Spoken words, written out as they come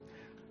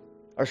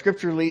Our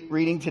scripture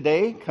reading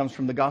today comes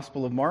from the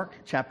Gospel of Mark,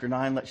 chapter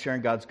 9. Let's share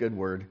in God's good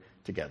word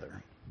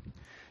together.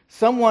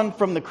 Someone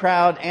from the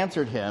crowd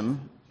answered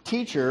him,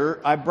 "Teacher,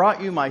 I brought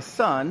you my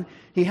son.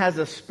 He has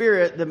a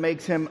spirit that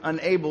makes him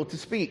unable to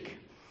speak.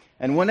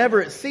 And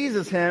whenever it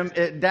seizes him,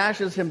 it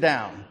dashes him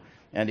down,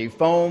 and he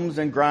foams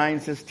and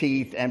grinds his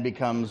teeth and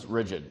becomes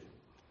rigid.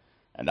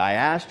 And I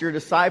asked your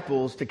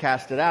disciples to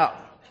cast it out,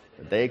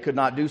 but they could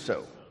not do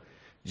so."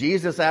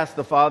 Jesus asked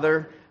the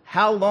father,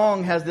 "How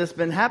long has this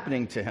been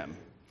happening to him?"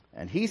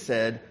 And he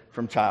said,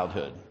 "From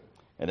childhood.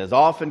 It has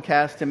often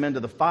cast him into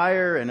the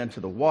fire and into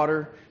the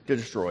water to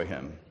destroy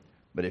him.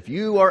 But if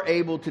you are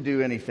able to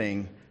do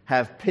anything,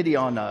 have pity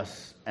on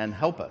us and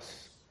help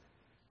us."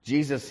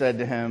 Jesus said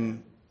to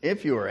him,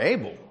 "If you are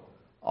able,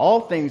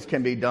 all things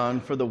can be done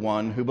for the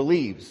one who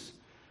believes."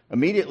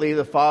 Immediately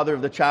the father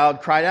of the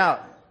child cried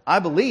out, "I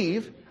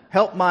believe,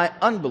 help my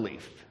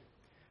unbelief."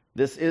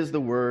 This is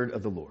the word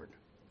of the Lord.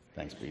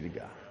 Thanks be to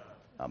God.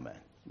 Amen.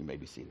 You may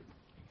be seated.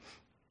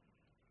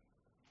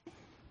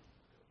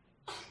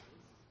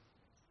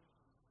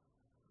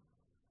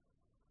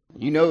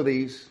 You know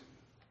these.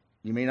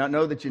 You may not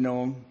know that you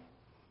know them,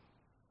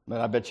 but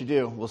I bet you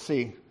do. We'll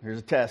see. Here's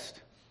a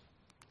test.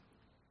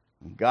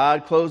 When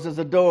God closes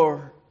a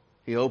door,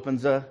 He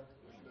opens a...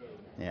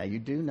 Yeah, you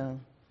do know.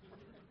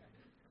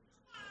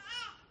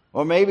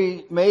 Or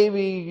maybe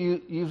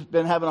you've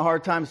been having a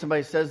hard time.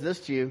 Somebody says this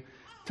to you.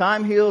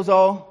 Time heals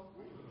all.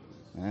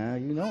 Yeah,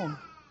 you know them.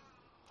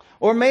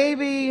 Or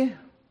maybe,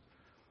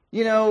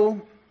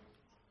 your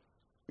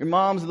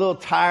mom's a little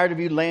tired of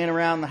you laying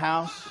around the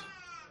house.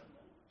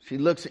 She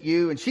looks at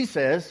you and she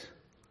says,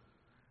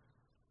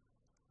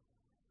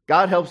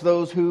 "God helps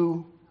those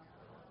who..."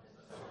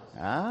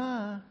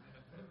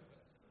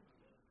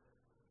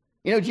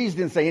 Jesus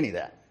didn't say any of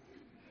that.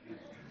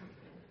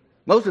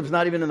 Most of it's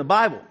not even in the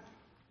Bible.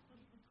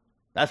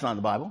 That's not in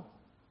the Bible.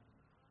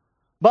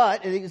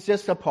 But it's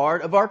just a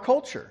part of our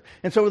culture.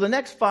 And so over the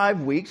next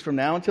 5 weeks from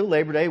now until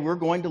Labor Day, we're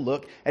going to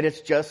look at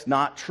it's just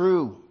not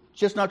true. It's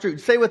just not true.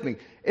 Say with me.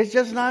 It's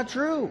just not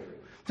true.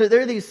 So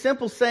there are these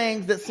simple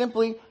sayings that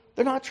simply,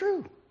 they're not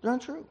true. They're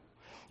not true.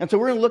 And so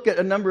we're going to look at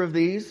a number of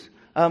these.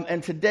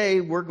 And today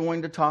we're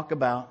going to talk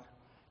about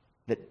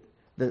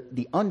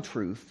the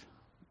untruth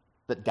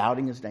that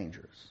doubting is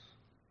dangerous.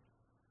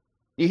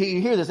 You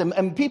hear this,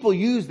 and people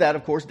use that,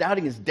 of course.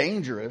 Doubting is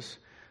dangerous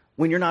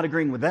when you're not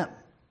agreeing with them.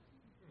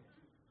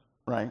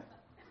 Right?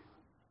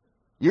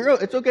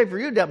 It's okay for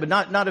you to doubt, but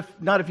not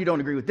if you don't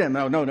agree with them.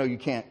 No, you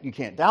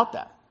can't doubt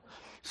that.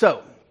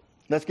 So,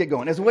 let's get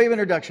going. As a way of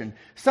introduction,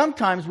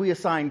 sometimes we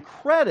assign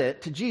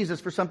credit to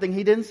Jesus for something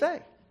He didn't say.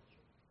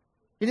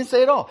 He didn't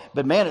say it all.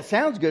 But man, it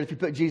sounds good if you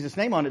put Jesus'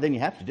 name on it, then you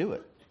have to do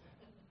it.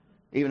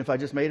 Even if I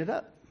just made it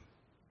up.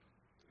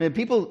 And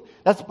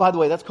by the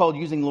way, that's called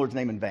using the Lord's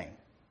name in vain.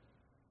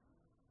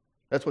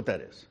 That's what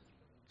that is.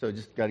 So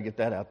just got to get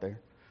that out there.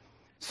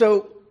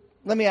 So,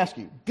 let me ask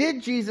you,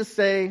 did Jesus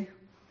say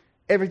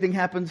everything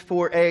happens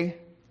for a...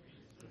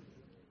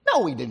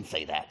 No, He didn't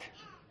say that.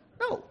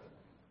 No,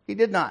 He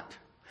did not.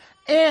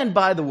 And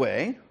by the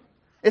way,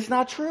 it's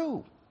not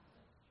true.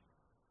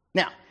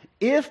 Now,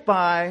 if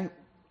by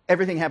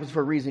everything happens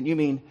for a reason, you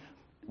mean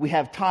we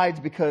have tides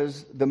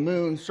because the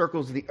moon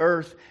circles the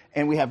earth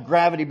and we have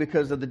gravity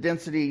because of the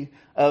density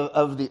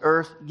of the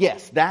earth,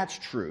 yes, that's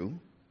true.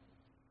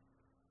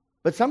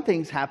 But some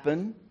things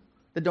happen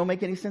that don't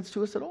make any sense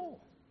to us at all.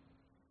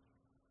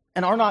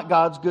 And are not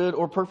God's good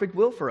or perfect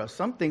will for us.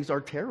 Some things are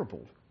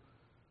terrible.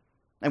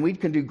 And we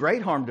can do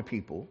great harm to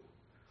people,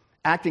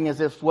 acting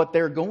as if what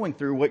they're going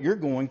through, what you're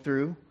going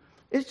through,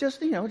 is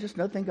just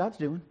another thing God's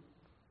doing.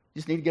 You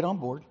just need to get on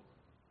board.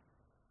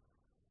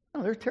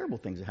 No, there are terrible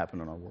things that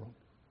happen in our world.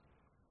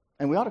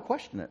 And we ought to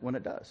question it when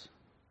it does.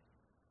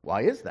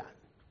 Why is that?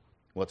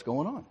 What's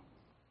going on?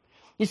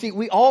 You see,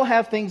 we all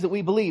have things that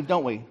we believe,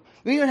 don't we?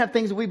 We even have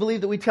things that we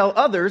believe that we tell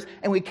others,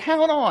 and we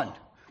count on.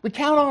 We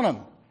count on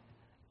them.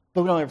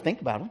 But we don't ever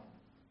think about them.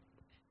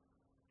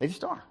 They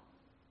just are.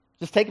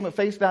 Just take them at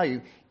face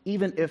value,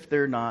 even if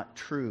they're not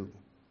true.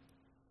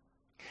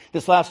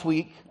 This last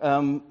week,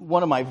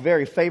 one of my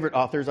very favorite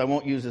authors, I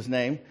won't use his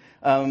name,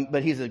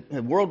 but he's a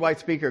worldwide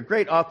speaker, a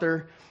great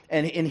author,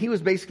 and he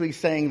was basically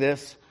saying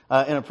this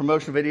in a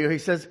promotional video. He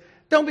says,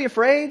 "Don't be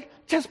afraid,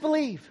 just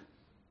believe."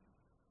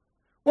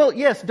 Well,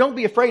 yes, don't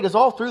be afraid is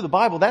all through the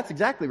Bible. That's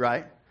exactly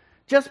right.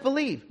 Just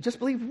believe. Just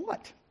believe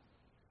what?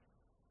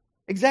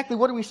 Exactly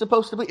what are we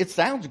supposed to believe? It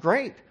sounds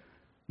great,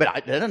 but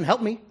that doesn't help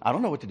me. I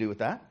don't know what to do with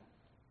that.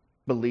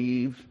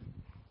 Believe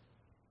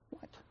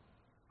what?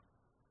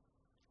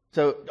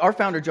 So our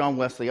founder, John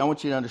Wesley, I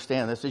want you to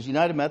understand this. As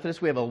United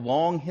Methodists, we have a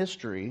long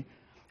history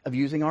of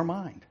using our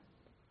mind,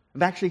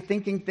 of actually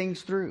thinking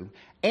things through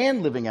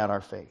and living out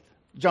our faith.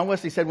 John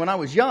Wesley said, "When I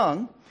was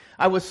young,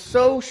 I was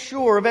so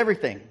sure of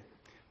everything.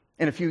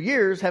 In a few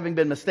years, having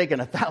been mistaken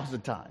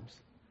 1,000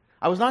 times,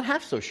 I was not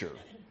half so sure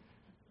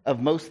of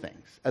most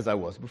things as I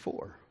was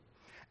before.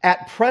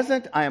 At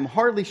present, I am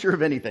hardly sure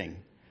of anything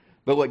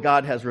but what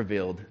God has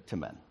revealed to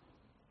men."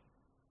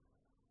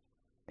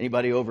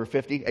 Anybody over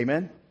 50?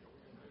 Amen?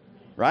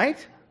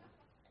 Right?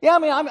 Yeah,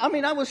 I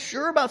mean, I was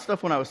sure about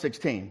stuff when I was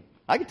 16.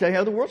 I could tell you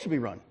how the world should be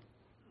run.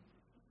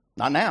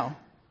 Not now.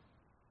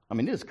 I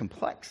mean, it is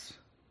complex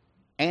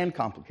and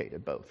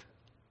complicated, both.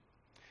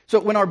 So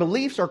when our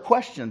beliefs are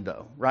questioned,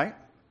 though, right,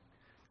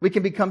 we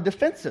can become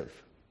defensive.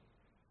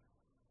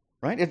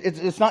 Right?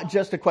 It's not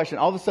just a question.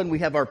 All of a sudden, we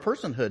have our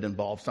personhood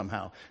involved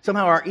somehow.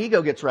 Somehow our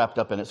ego gets wrapped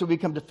up in it. So we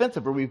become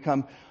defensive, or we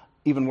become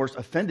even worse,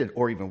 offended,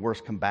 or even worse,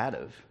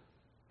 combative.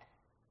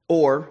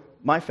 Or,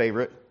 my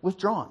favorite,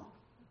 withdrawn.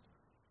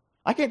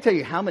 I can't tell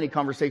you how many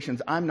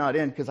conversations I'm not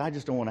in because I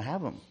just don't want to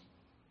have them.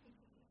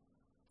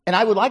 And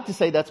I would like to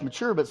say that's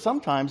mature, but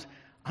sometimes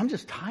I'm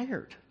just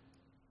tired.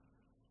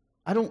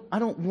 I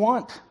don't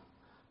want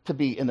to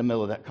be in the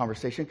middle of that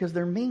conversation because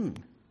they're mean.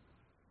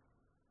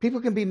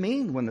 People can be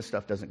mean when the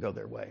stuff doesn't go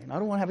their way, and I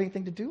don't want to have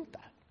anything to do with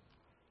that.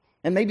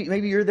 And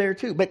maybe you're there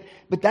too, but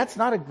that's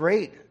not a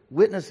great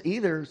witness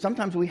either.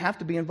 Sometimes we have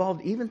to be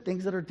involved, even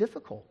things that are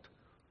difficult,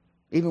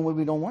 even when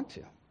we don't want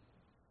to.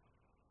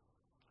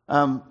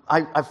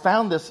 I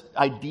found this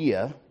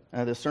idea,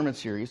 this sermon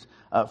series,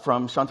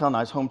 from Chantal and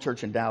I's home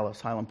church in Dallas,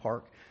 Highland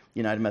Park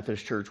United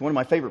Methodist Church. One of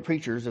my favorite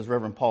preachers is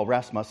Reverend Paul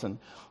Rasmussen,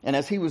 and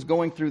as he was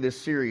going through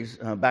this series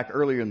back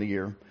earlier in the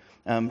year,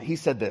 he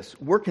said this: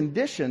 we're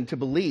conditioned to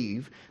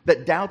believe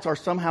that doubts are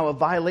somehow a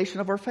violation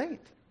of our faith.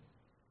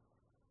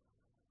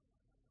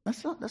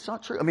 That's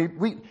not true. I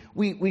mean,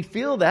 we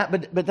feel that,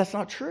 but that's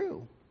not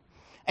true.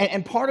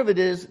 And part of it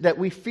is that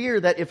we fear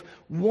that if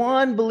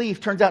one belief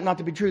turns out not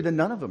to be true, then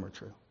none of them are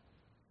true.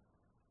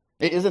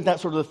 Isn't that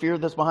sort of the fear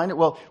that's behind it?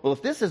 Well,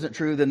 if this isn't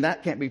true, then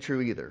that can't be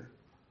true either.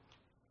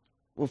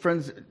 Well,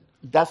 friends,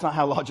 that's not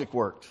how logic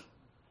works.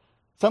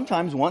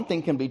 Sometimes one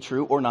thing can be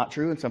true or not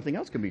true, and something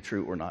else can be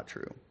true or not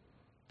true.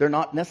 They're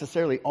not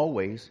necessarily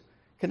always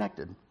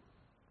connected.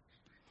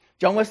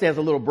 John Wesley has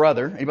a little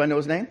brother. Anybody know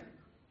his name?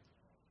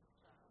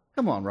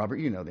 Come on, Robert.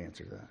 You know the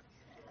answer to that.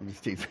 I'm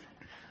just teasing.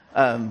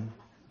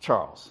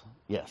 Charles.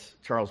 Yes,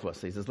 Charles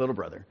Wesley is his little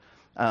brother.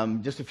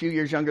 Just a few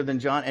years younger than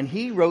John. And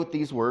he wrote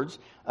these words.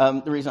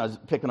 The reason I was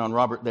picking on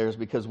Robert there is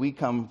because we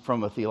come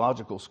from a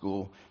theological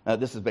school.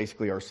 This is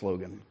basically our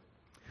slogan.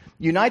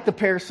 Unite the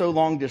pair so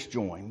long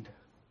disjoined.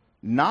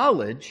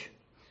 Knowledge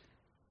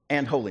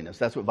and holiness.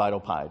 That's what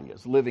vital piety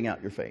is. Living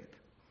out your faith.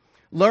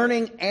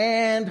 Learning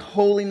and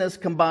holiness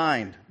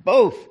combined.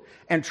 Both.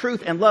 And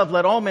truth and love.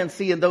 Let all men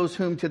see in those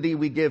whom to thee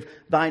we give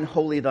thine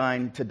holy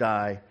thine to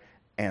die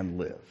and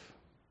live.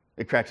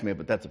 It cracks me up,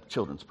 but that's a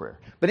children's prayer.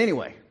 But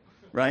anyway,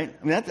 right?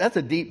 I mean, that's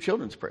a deep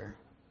children's prayer.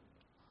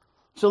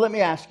 So let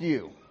me ask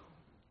you.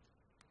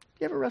 Do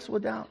you ever wrestle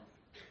with doubt?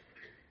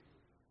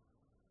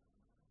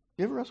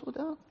 You ever wrestle with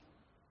doubt?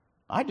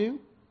 I do.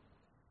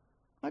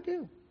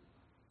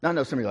 Now, I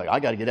know some of you are like, I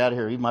got to get out of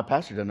here. Even my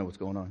pastor doesn't know what's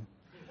going on.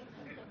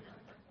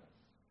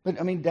 But,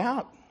 I mean,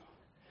 doubt,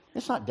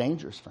 it's not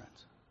dangerous, friends.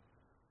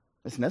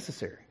 It's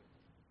necessary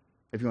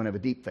if you want to have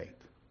a deep faith.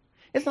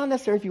 It's not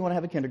necessary if you want to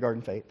have a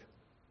kindergarten faith.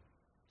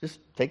 Just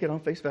take it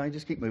on face value,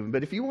 just keep moving.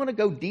 But if you want to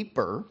go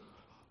deeper,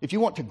 if you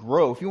want to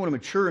grow, if you want to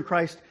mature in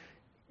Christ,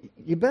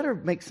 you better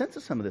make sense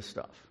of some of this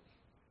stuff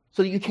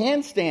so that you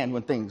can stand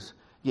when things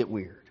get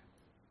weird.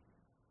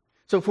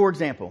 So, for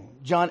example,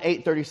 John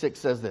 8:36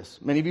 says this.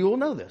 Many of you will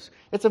know this.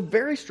 It's a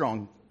very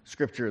strong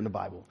scripture in the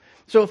Bible.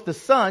 So if the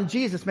Son,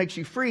 Jesus, makes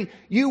you free,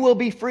 you will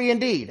be free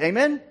indeed.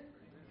 Amen?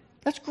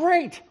 That's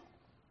great.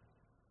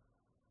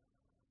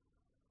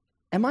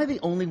 Am I the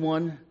only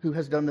one who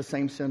has done the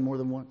same sin more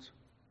than once?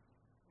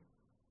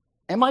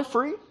 Am I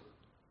free?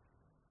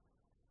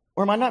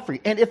 Or am I not free?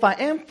 And if I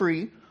am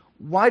free,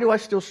 why do I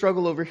still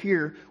struggle over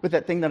here with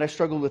that thing that I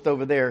struggled with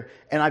over there?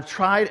 And I've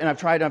tried and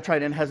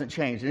it hasn't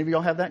changed. Any of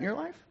y'all have that in your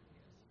life?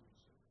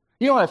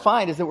 You know what I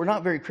find is that we're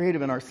not very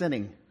creative in our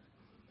sinning.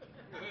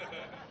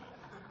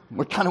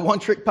 We're kind of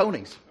one-trick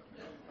ponies.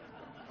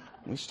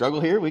 We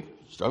struggle here, we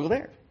struggle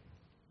there.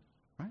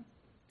 Right?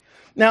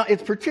 Now,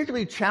 it's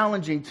particularly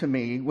challenging to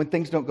me when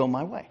things don't go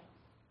my way.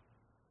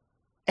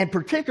 And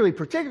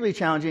particularly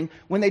challenging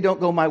when they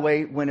don't go my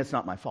way when it's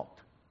not my fault.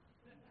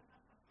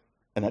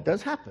 And that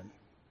does happen.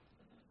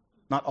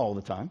 Not all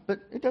the time,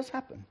 but it does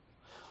happen.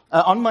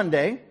 On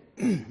Monday,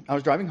 I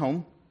was driving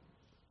home,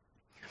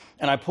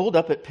 and I pulled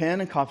up at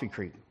Penn and Coffee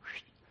Creek.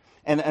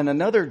 And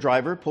another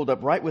driver pulled up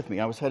right with me.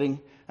 I was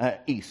heading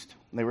east.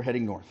 They were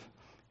heading north.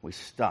 We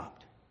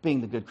stopped.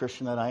 Being the good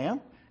Christian that I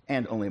am,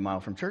 and only a mile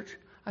from church,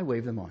 I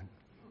waved them on.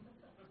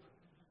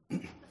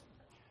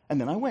 And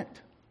then I went.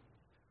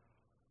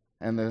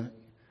 And the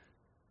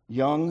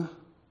young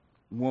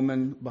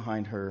woman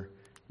behind her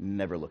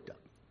never looked up.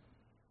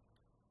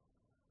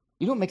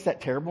 You know what makes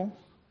that terrible?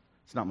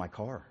 It's not my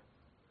car.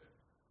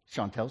 It's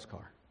Chantel's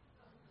car.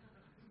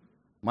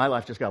 My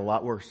life just got a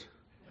lot worse.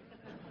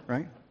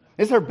 Right?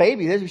 It's her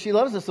baby. She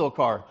loves this little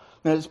car.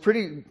 And it's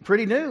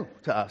pretty new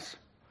to us.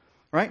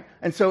 Right?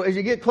 And so as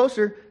you get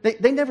closer,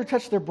 they never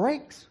touch their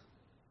brakes.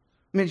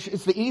 I mean,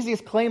 it's the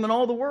easiest claim in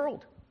all the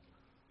world.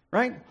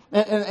 Right?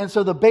 And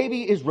so the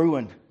baby is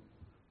ruined.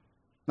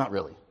 Not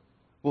really.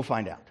 We'll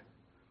find out.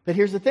 But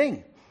here's the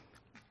thing.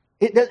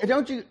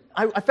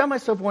 I found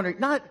myself wondering,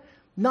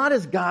 not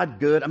is God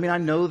good? I mean, I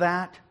know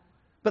that.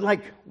 But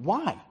like,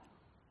 why?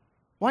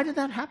 Why did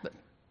that happen?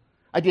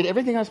 I did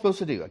everything I was supposed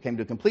to do. I came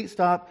to a complete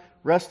stop,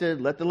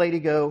 rested, let the lady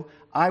go.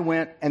 I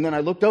went, and then I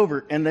looked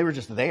over, and they were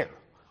just there.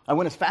 I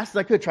went as fast as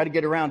I could, try to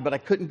get around, but I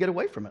couldn't get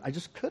away from it. I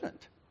just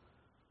couldn't.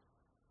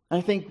 And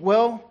I think,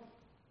 well,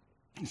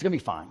 it's going to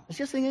be fine. It's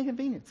just an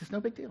inconvenience. It's no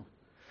big deal.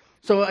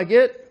 So I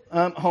get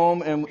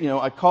home, and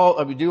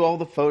I do all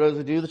the photos,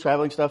 I do the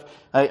traveling stuff.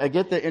 I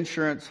get the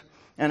insurance,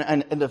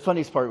 and the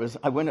funniest part was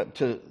I went up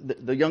to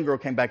the young girl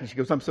came back, and she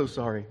goes, "I'm so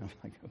sorry." I'm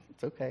like,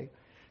 "It's okay,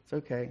 it's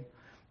okay."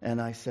 And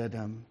I said,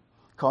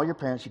 "Call your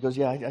parents." She goes,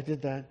 "Yeah, I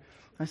did that."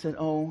 I said,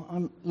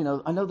 "Oh,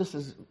 I know this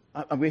is."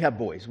 We have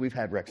boys. We've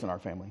had wrecks in our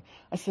family.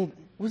 I said,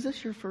 "Was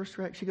this your first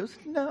wreck?" She goes,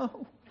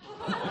 "No."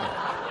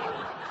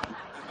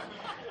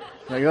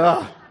 Like,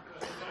 oh.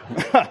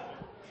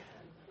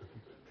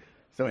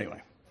 So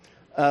anyway,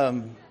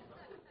 and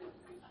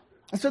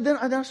so then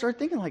I started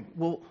thinking, like,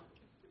 well,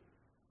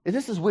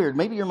 this is weird.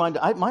 Maybe your mind,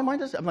 my mind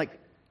does. I'm like,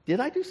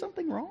 did I do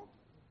something wrong?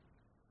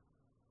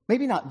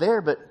 Maybe not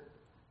there, but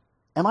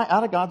am I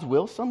out of God's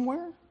will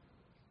somewhere?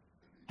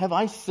 Have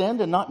I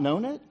sinned and not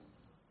known it?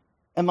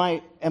 Am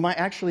I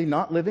actually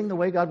not living the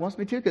way God wants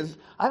me to? Because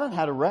I haven't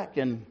had a wreck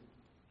in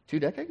 2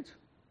 decades,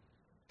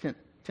 10,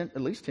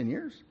 at least 10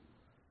 years.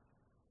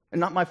 And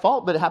not my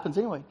fault, but it happens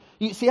anyway.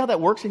 You see how that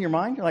works in your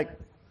mind? Like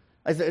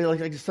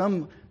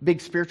some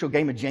big spiritual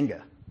game of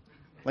Jenga.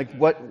 Like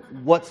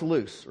what's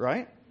loose,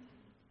 right?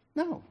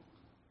 No.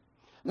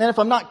 And then if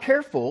I'm not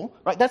careful,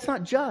 right, that's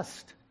not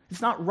just.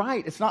 It's not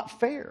right. It's not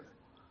fair.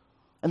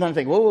 And then I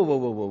think,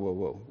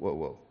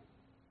 whoa.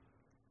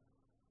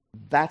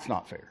 That's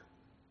not fair.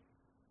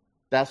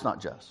 That's not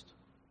just.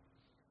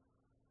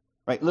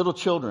 Right? Little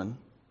children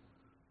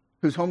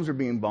whose homes are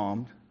being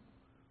bombed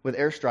with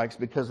airstrikes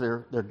because their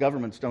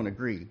governments don't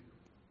agree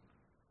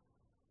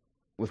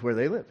with where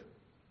they live.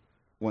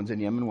 One's in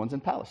Yemen, one's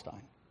in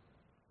Palestine.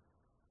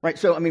 Right?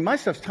 So, my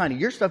stuff's tiny.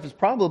 Your stuff is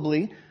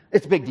probably,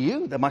 it's big to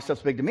you, that my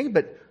stuff's big to me,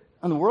 but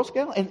on the world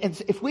scale, and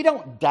if we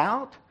don't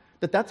doubt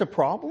that that's a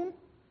problem,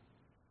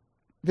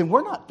 then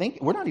we're not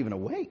even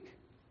awake.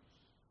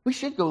 We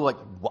should go like,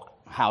 what?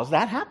 How's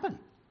that happen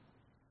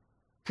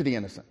to the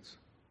innocents?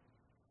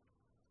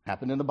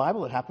 Happened in the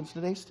Bible. It happens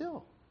today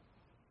still.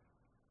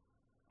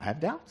 I have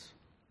doubts.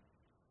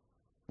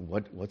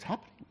 What's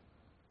happening?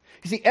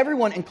 You see,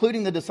 everyone,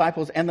 including the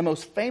disciples and the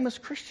most famous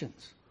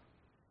Christians,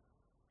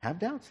 have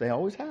doubts. They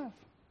always have.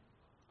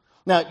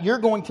 Now, you're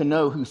going to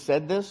know who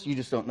said this. You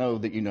just don't know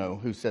that you know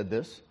who said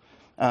this.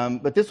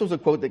 But this was a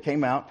quote that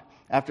came out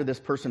after this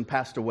person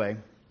passed away.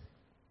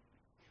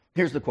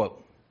 Here's the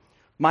quote.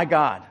 "My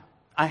God,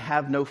 I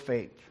have no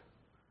faith.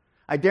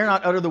 I dare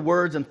not utter the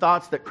words and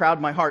thoughts that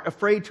crowd my heart,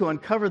 afraid to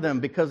uncover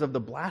them because of the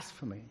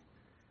blasphemy.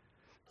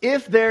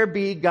 If there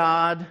be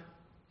God,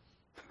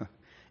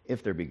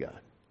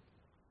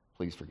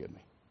 please forgive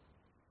me.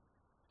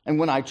 And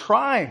when I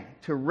try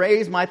to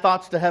raise my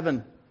thoughts to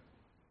heaven,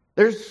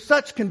 there's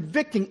such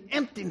convicting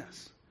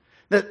emptiness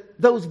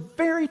that those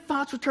very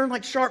thoughts return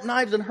like sharp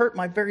knives and hurt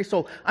my very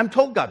soul. I'm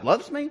told God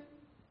loves me,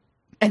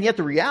 and yet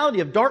the reality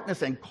of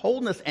darkness and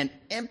coldness and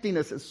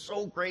emptiness is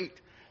so great,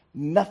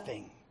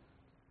 nothing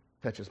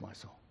touches my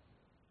soul."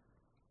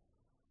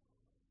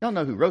 Y'all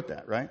know who wrote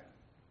that, right?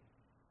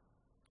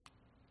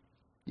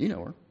 You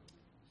know her.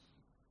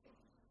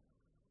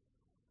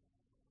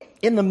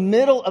 In the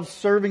middle of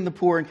serving the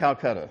poor in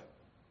Calcutta,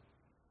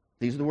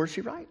 these are the words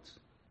she writes.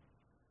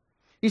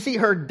 You see,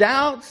 her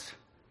doubts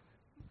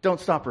don't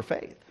stop her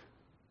faith.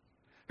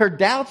 Her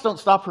doubts don't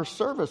stop her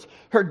service.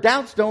 Her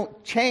doubts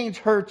don't change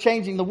her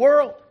changing the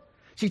world.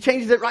 She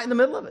changes it right in the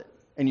middle of it.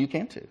 And you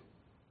can too.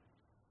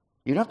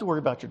 You don't have to worry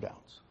about your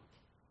doubts.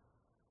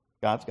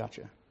 God's got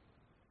you.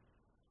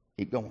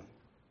 Keep going.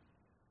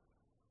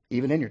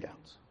 Even in your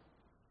doubts.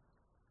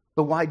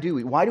 But why do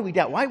we? Why do we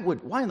doubt? Why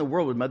in the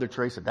world would Mother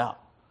Teresa doubt?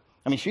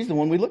 She's the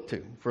one we look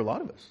to for a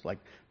lot of us. Like,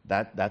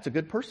 that's a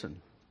good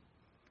person.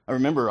 I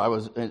remember I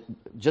was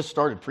just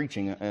started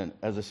preaching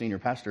as a senior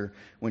pastor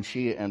when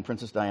she and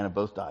Princess Diana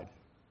both died.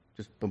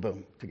 Just boom,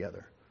 boom,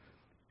 together.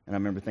 And I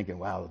remember thinking,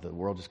 wow, the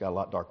world just got a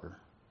lot darker.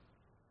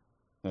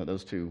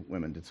 Those two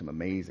women did some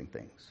amazing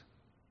things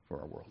for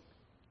our world.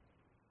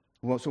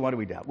 Well, so why do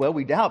we doubt? Well,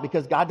 we doubt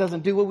because God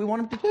doesn't do what we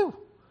want him to do.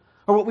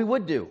 Or what we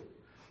would do.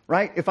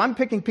 Right? If I'm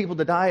picking people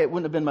to die, it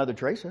wouldn't have been Mother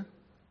Teresa.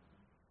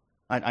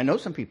 I know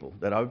some people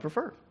that I would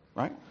prefer,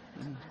 right?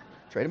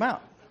 Trade them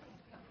out.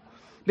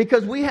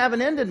 Because we have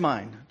an end in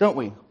mind, don't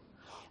we?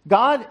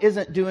 God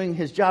isn't doing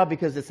his job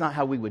because it's not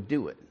how we would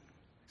do it.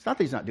 It's not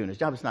that he's not doing his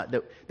job. It's not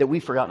that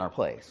we've forgotten our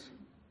place.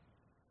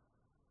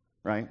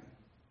 Right?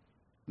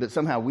 That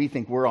somehow we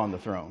think we're on the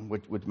throne,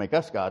 which would make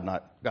us God,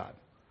 not God.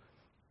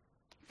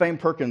 Fame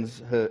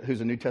Perkins,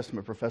 who's a New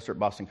Testament professor at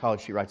Boston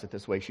College, she writes it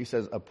this way. She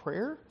says, "A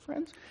prayer,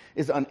 friends,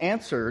 is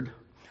unanswered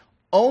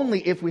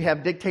only if we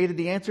have dictated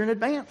the answer in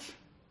advance."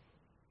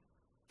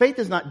 Faith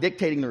is not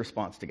dictating the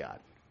response to God.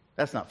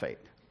 That's not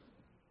faith.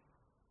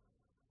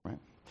 Right?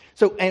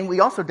 So, and we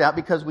also doubt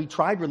because we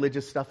tried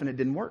religious stuff and it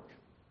didn't work.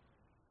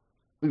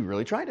 We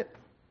really tried it.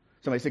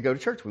 Somebody said, go to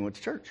church. We went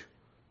to church.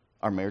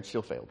 Our marriage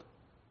still failed.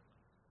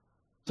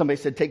 Somebody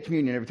said, take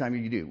communion every time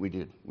you do. We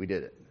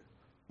did it.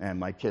 And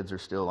my kids are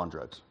still on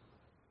drugs.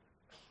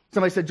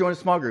 Somebody said, join a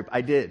small group.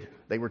 I did.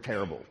 They were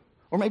terrible.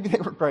 Or maybe they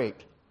were great.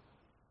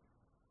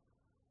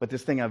 But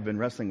this thing I've been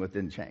wrestling with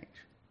didn't change.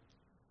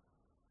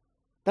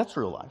 That's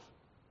real life.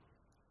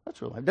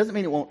 That's real life. Doesn't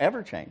mean it won't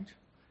ever change.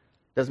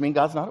 Doesn't mean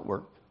God's not at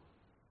work.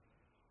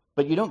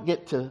 But you don't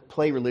get to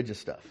play religious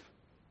stuff,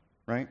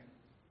 right?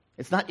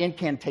 It's not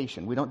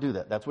incantation. We don't do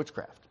that. That's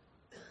witchcraft.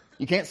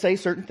 You can't say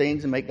certain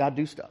things and make God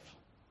do stuff.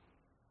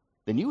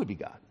 Then you would be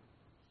God.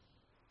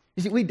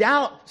 You see, we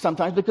doubt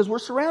sometimes because we're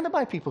surrounded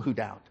by people who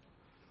doubt.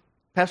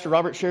 Pastor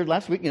Robert shared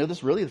last week, this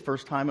is really the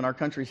first time in our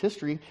country's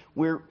history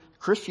where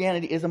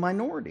Christianity is a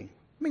minority.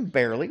 I mean,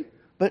 barely,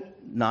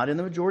 but not in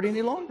the majority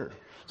any longer.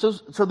 So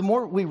the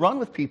more we run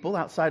with people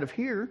outside of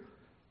here,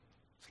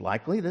 it's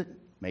likely that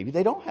maybe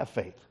they don't have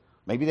faith.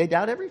 Maybe they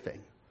doubt everything.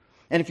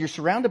 And if you're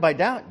surrounded by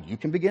doubt, you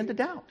can begin to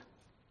doubt.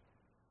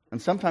 And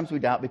sometimes we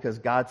doubt because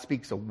God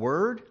speaks a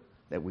word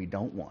that we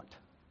don't want.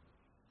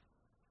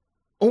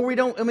 Or we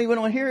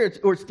don't hear it,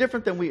 or it's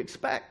different than we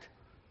expect.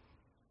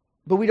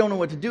 But we don't know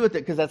what to do with it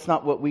because that's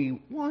not what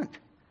we want.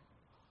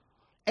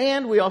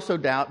 And we also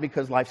doubt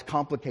because life's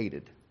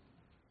complicated.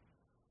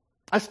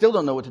 I still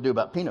don't know what to do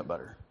about peanut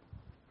butter.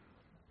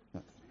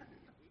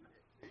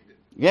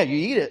 Yeah, you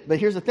eat it, but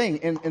here's the thing.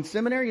 In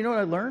seminary, you know what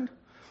I learned?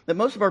 That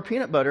most of our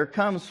peanut butter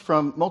comes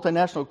from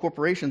multinational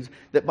corporations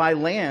that buy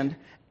land,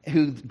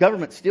 whose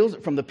government steals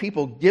it from the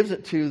people, gives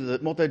it to the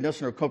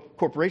multinational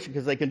corporation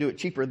because they can do it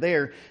cheaper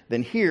there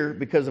than here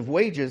because of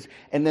wages,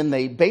 and then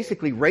they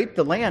basically rape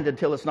the land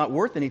until it's not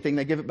worth anything.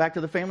 They give it back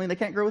to the family and they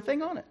can't grow a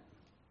thing on it.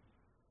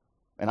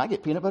 And I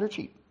get peanut butter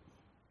cheap.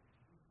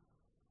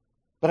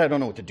 But I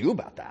don't know what to do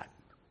about that.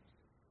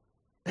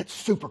 That's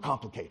super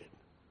complicated.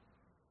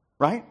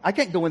 Right? I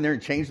can't go in there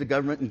and change the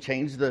government and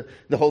change the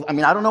whole... I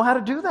don't know how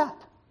to do that.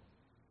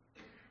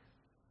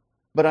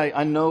 But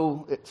I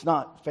know it's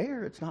not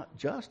fair, it's not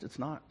just, it's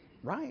not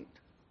right.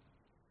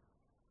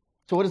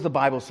 So what does the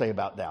Bible say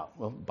about doubt?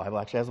 Well, the Bible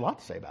actually has a lot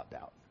to say about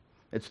doubt.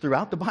 It's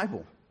throughout the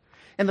Bible.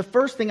 And the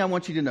first thing I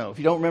want you to know, if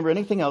you don't remember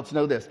anything else,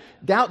 know this.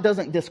 Doubt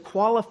doesn't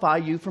disqualify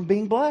you from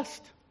being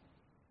blessed.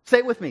 Say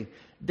it with me.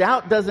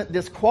 Doubt doesn't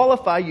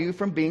disqualify you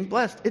from being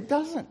blessed. It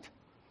doesn't.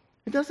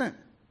 It doesn't.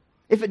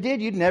 If it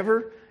did, you'd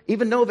never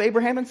even know of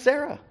Abraham and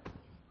Sarah.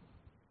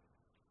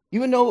 You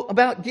would know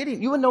about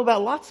Gideon. You would know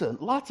about lots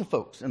of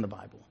folks in the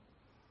Bible.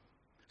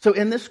 So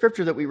in this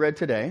scripture that we read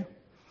today,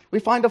 we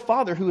find a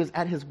father who is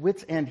at his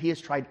wit's end. He has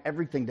tried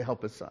everything to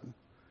help his son,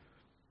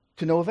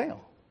 to no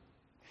avail.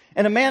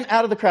 And a man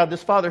out of the crowd,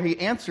 this father, he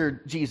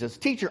answered Jesus,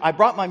 "Teacher, I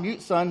brought my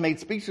mute son made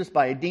speechless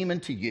by a demon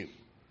to you.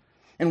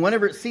 And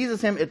whenever it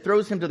seizes him, it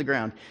throws him to the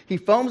ground. He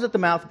foams at the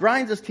mouth,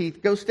 grinds his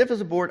teeth, goes stiff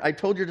as a board. I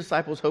told your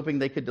disciples hoping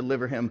they could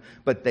deliver him,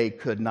 but they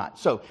could not."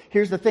 So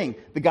here's the thing.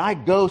 The guy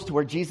goes to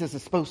where Jesus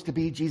is supposed to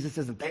be. Jesus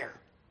isn't there.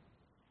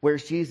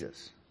 Where's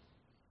Jesus?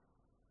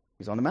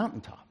 He's on the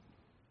mountaintop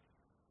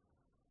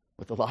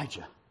with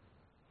Elijah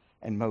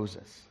and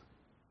Moses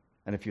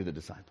and a few of the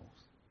disciples.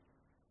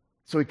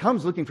 So he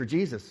comes looking for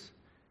Jesus,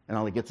 and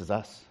all he gets is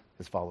us,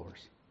 his followers.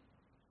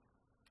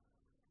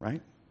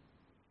 Right?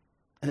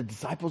 And the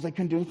disciples, they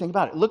couldn't do anything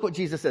about it. Look what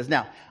Jesus says.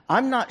 Now,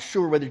 I'm not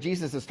sure whether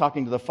Jesus is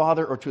talking to the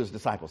Father or to his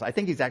disciples. I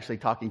think he's actually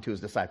talking to his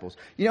disciples.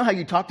 You know how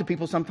you talk to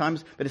people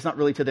sometimes, but it's not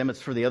really to them,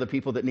 it's for the other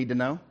people that need to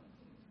know?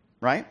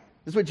 Right?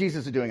 This is what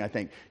Jesus is doing, I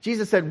think.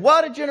 Jesus said,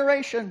 "What a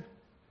generation!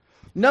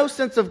 No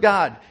sense of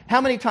God. How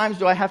many times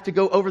do I have to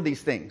go over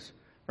these things?"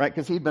 Right?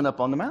 Because he'd been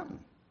up on the mountain.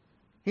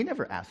 He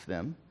never asked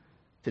them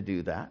to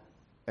do that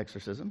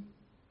exorcism.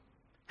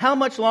 "How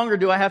much longer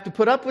do I have to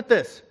put up with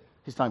this?"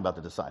 He's talking about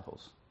the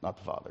disciples, not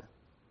the Father.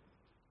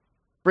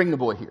 "Bring the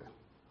boy here."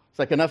 It's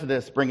like, enough of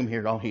this. Bring him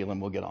here. I'll heal him.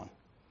 We'll get on.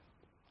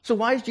 So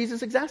why is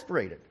Jesus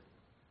exasperated?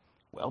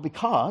 Well,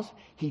 because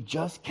he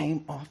just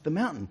came off the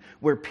mountain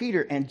where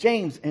Peter and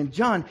James and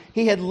John,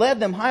 he had led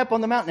them high up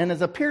on the mountain. And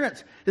his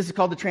appearance, this is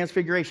called the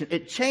transfiguration.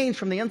 It changed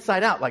from the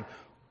inside out, like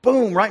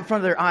boom, right in front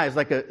of their eyes,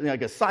 like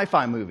a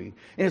sci-fi movie.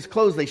 In his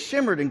clothes, they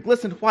shimmered and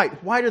glistened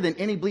white, whiter than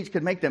any bleach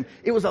could make them.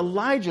 It was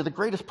Elijah, the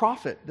greatest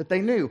prophet that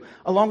they knew,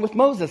 along with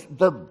Moses.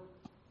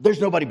 There's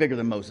nobody bigger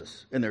than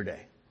Moses in their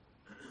day.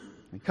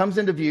 He comes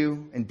into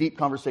view in deep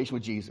conversation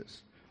with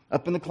Jesus,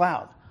 up in the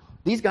cloud.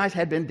 These guys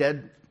had been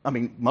dead,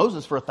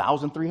 Moses for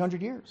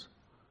 1,300 years.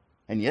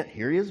 And yet,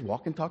 here he is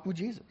walking, talking with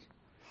Jesus.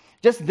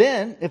 Just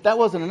then, if that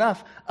wasn't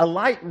enough, a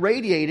light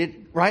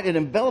radiated, right? It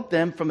enveloped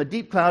them from a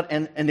deep cloud,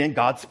 and then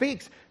God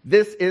speaks.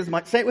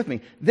 Say it with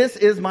me. "This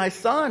is my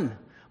son,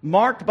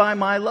 marked by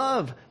my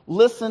love.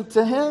 Listen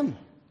to him."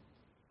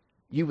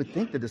 You would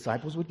think the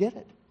disciples would get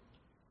it.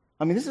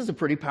 This is a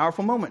pretty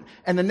powerful moment.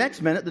 And the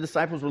next minute, the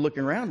disciples were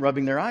looking around,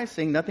 rubbing their eyes,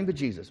 seeing nothing but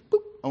Jesus.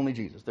 Boop, only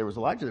Jesus. There was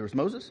Elijah, there was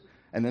Moses,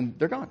 and then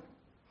they're gone.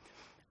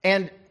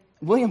 And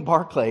William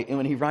Barclay,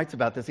 when he writes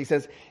about this, he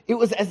says, it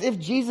was as if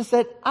Jesus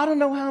said, "I don't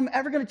know how I'm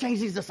ever going to change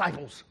these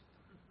disciples.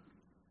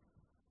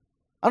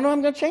 I don't know how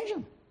I'm going to change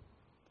them.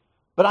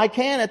 But I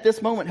can, at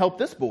this moment, help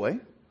this boy.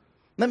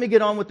 Let me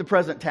get on with the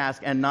present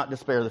task and not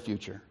despair of the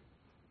future."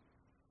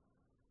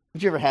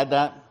 Have you ever had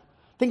that?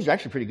 things are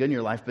actually pretty good in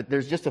your life, but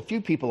there's just a few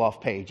people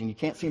off page, and you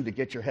can't seem to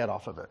get your head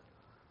off of it.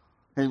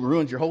 And it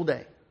ruins your whole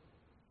day.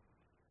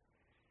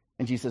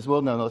 And Jesus says,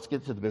 well, no, let's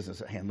get to the business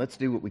at hand. Let's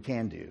do what we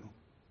can do,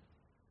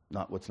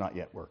 not what's not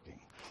yet working.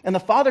 And the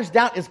Father's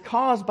doubt is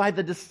caused by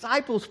the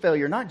disciples'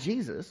 failure, not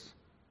Jesus.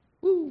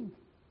 Woo.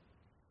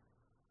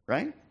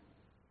 Right?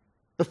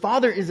 The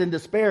Father is in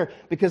despair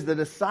because the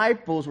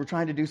disciples were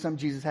trying to do something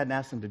Jesus hadn't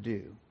asked them to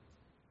do.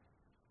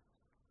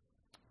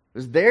 It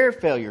was their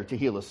failure to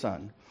heal his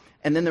son.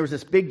 And then there was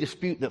this big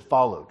dispute that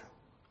followed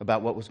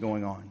about what was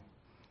going on.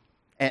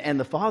 And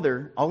the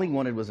Father, all he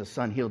wanted was his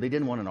son healed. He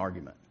didn't want an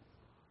argument.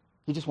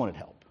 He just wanted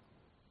help.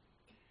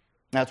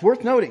 Now, it's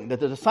worth noting that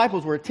the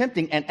disciples were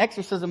attempting an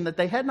exorcism that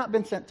they had not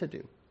been sent to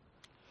do.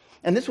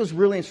 And this was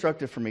really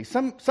instructive for me.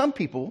 Some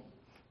people,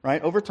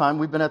 right, over time,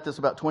 we've been at this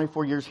about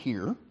 24 years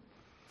here,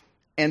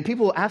 and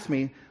people will ask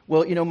me,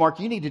 well, Mark,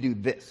 you need to do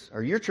this,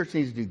 or your church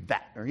needs to do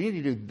that, or you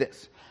need to do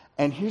this.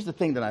 And here's the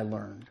thing that I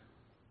learned.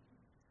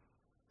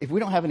 If we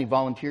don't have any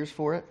volunteers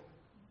for it,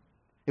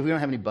 if we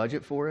don't have any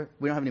budget for it,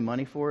 we don't have any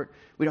money for it,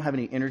 we don't have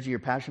any energy or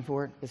passion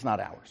for it, it's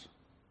not ours.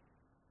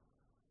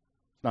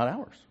 It's not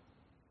ours.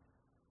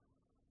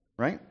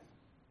 Right?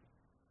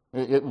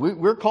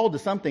 We're called to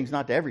some things,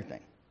 not to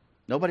everything.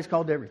 Nobody's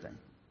called to everything.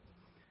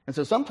 And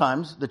so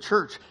sometimes the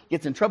church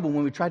gets in trouble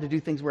when we try to do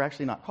things we're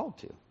actually not called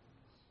to.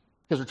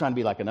 Because we're trying to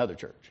be like another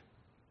church.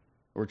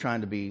 We're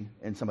trying to be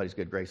in somebody's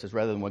good graces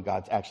rather than what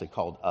God's actually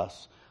called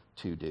us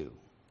to do.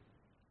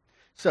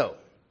 So,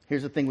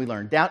 here's the thing we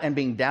learned. Doubt and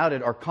being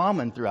doubted are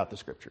common throughout the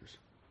Scriptures.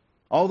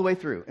 All the way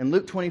through. In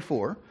Luke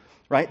 24,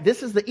 right,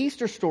 this is the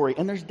Easter story,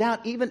 and there's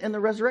doubt even in the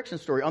resurrection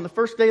story. On the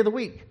first day of the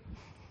week,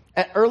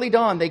 at early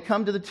dawn, they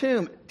come to the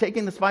tomb,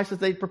 taking the spices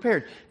they'd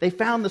prepared. They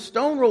found the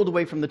stone rolled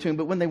away from the tomb,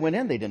 but when they went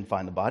in, they didn't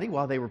find the body.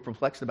 While they were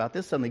perplexed about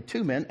this, suddenly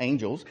two men,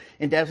 angels,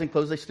 in dazzling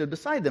clothes, they stood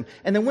beside them.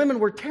 And the women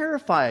were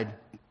terrified.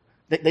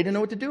 They didn't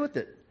know what to do with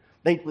it.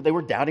 They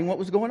were doubting what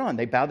was going on.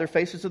 They bowed their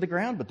faces to the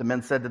ground, but the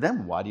men said to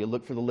them, why do you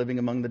look for the living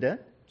among the dead?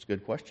 It's a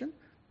good question.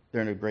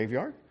 They're in a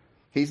graveyard.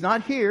 He's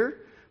not here,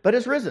 but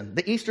is risen.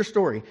 The Easter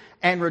story.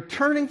 And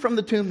returning from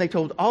the tomb, they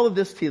told all of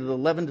this to the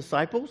 11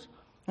 disciples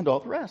and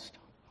all the rest.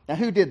 Now,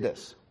 who did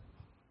this?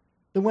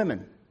 The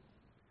women,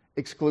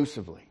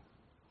 exclusively.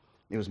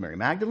 It was Mary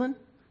Magdalene,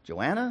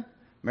 Joanna,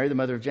 Mary the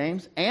mother of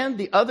James, and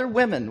the other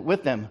women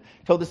with them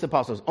told this to the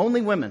apostles.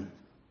 Only women.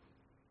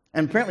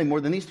 And apparently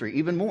more than these three,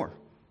 even more.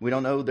 We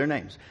don't know their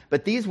names.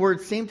 But these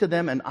words seemed to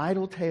them an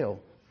idle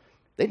tale.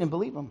 They didn't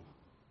believe them.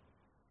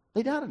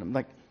 They doubted them,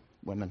 like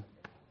women.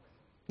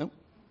 Nope.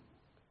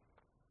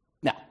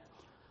 Now,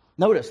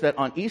 notice that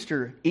on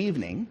Easter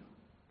evening,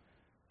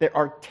 there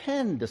are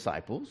 10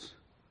 disciples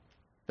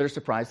that are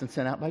surprised and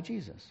sent out by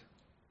Jesus.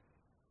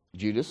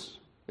 Judas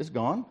is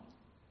gone,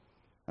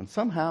 and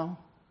somehow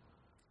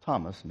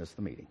Thomas missed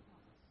the meeting.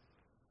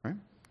 Right?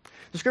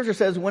 The scripture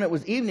says when it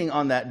was evening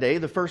on that day,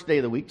 the first day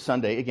of the week,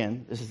 Sunday,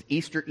 again, this is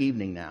Easter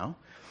evening now,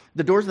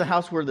 the doors of the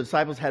house where the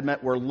disciples had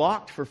met were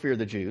locked for fear of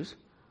the Jews.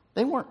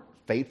 They weren't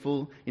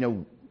faithful,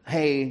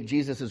 hey,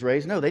 Jesus is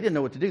raised. No, they didn't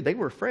know what to do. They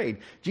were afraid.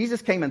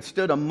 Jesus came and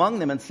stood among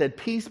them and said,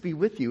 peace be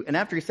with you. And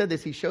after he said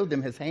this, he showed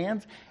them his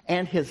hands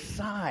and his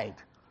side.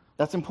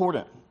 That's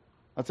important.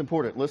 That's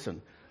important.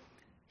 Listen,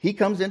 he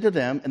comes into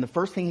them, and the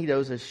first thing he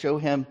does is show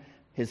him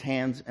his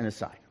hands and his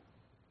side.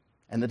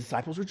 And the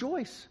disciples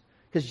rejoice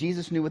because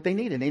Jesus knew what they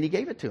needed, and he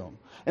gave it to them.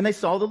 And they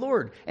saw the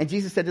Lord. And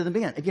Jesus said to them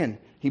again,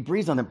 he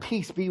breathes on them,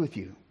 peace be with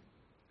you.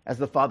 As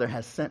the Father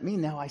has sent me,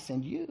 now I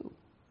send you.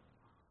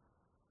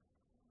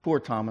 Poor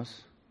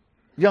Thomas.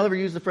 Did y'all ever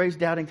use the phrase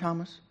doubting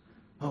Thomas?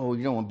 Oh,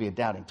 you don't want to be a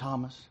doubting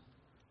Thomas.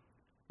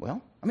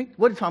 Well,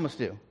 what did Thomas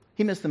do?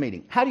 He missed the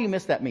meeting. How do you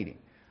miss that meeting?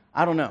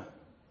 I don't know.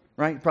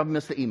 Right? You probably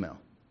missed the email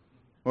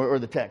or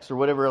the text or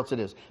whatever else it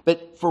is.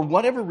 But for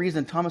whatever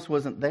reason, Thomas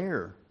wasn't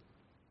there.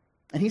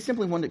 And he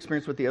simply wanted to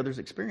experience what the others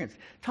experienced.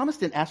 Thomas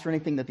didn't ask for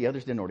anything that the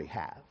others didn't already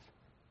have.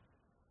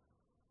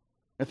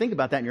 Now think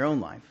about that in your own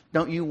life.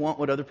 Don't you want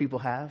what other people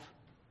have?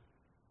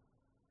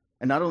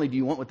 And not only do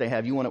you want what they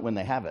have, you want it when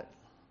they have it.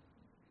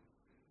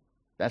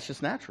 That's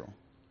just natural.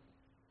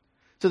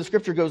 So the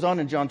scripture goes on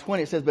in John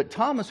 20. It says, but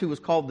Thomas, who was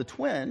called the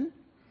twin,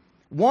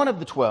 one of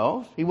the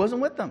 12, he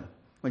wasn't with them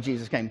when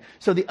Jesus came.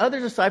 So the other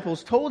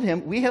disciples told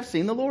him, we have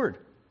seen the Lord.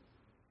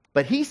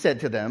 But he said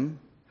to them,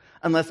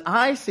 unless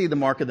I see the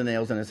mark of the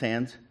nails in his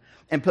hands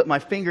and put my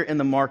finger in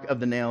the mark of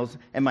the nails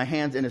and my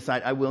hands in his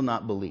side, I will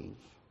not believe.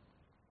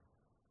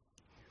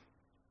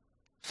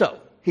 So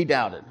he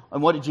doubted.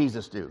 And what did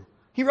Jesus do?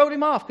 He wrote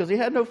him off because he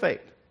had no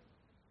faith.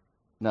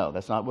 No,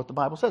 that's not what the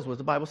Bible says. What does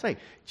the Bible say?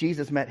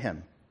 Jesus met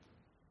him.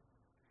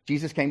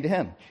 Jesus came to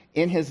him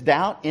in his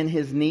doubt, in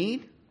his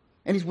need,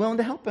 and he's willing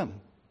to help him.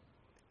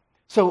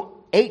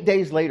 So 8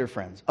 days later,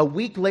 friends, a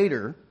week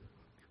later,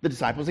 the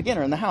disciples again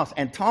are in the house,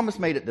 and Thomas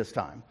made it this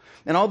time.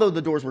 And although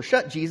the doors were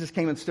shut, Jesus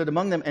came and stood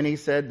among them, and he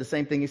said the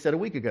same thing he said a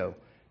week ago,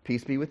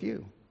 peace be with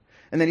you.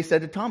 And then he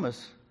said to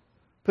Thomas,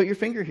 put your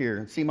finger here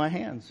and see my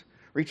hands.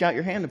 Reach out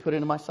your hand and put it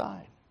into my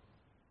side.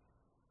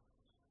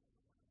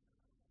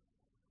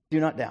 Do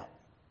not doubt,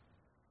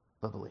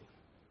 but believe.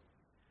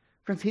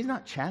 Friends, he's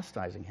not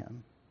chastising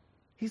him.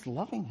 He's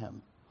loving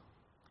him.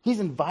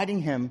 He's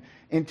inviting him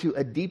into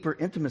a deeper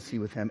intimacy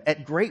with him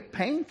at great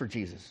pain for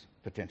Jesus,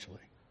 potentially.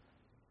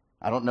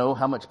 I don't know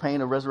how much pain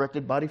a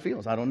resurrected body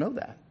feels. I don't know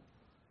that.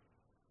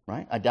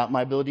 Right? I doubt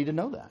my ability to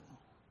know that.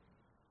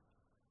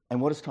 And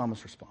what is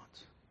Thomas'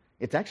 response?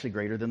 It's actually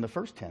greater than the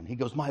first 10. He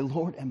goes, "My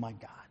Lord and my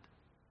God."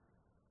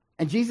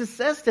 And Jesus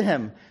says to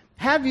him,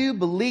 "Have you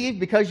believed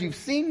because you've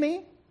seen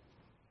me?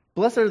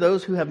 Blessed are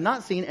those who have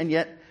not seen and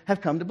yet have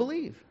come to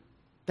believe."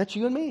 That's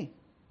you and me.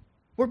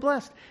 We're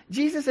blessed.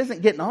 Jesus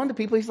isn't getting on to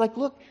people. He's like,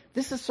 look,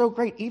 this is so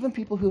great. Even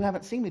people who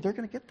haven't seen me, they're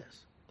going to get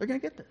this. They're going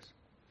to get this.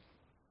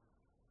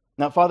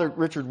 Now, Father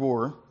Richard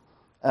Rohr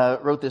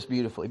wrote this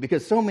beautifully,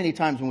 because so many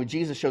times when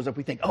Jesus shows up,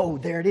 we think, oh,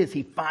 there it is.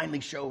 He finally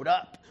showed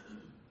up.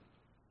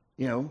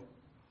 You know,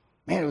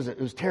 man,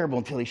 it was terrible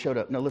until he showed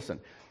up. No,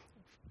 listen.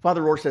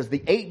 Father Rohr says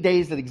the 8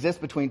 days that exist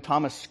between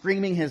Thomas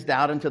screaming his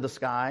doubt into the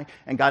sky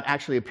and God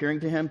actually appearing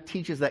to him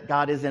teaches that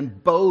God is in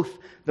both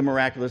the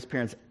miraculous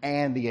appearance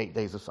and the 8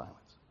 days of silence.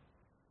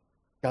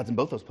 God's in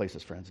both those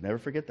places, friends. Never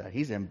forget that.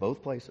 He's in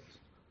both places.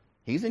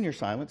 He's in your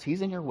silence.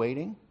 He's in your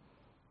waiting.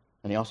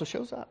 And he also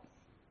shows up.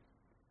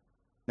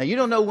 Now, you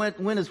don't know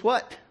when is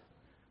what,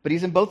 but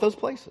he's in both those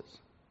places.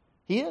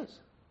 He is.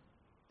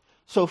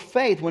 So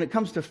faith, when it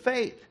comes to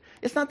faith,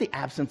 it's not the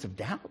absence of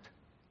doubt.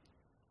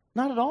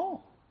 Not at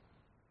all.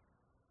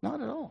 Not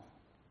at all.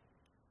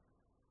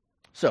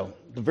 So,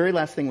 the very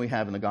last thing we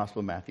have in the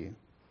Gospel of Matthew,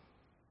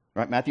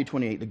 right? Matthew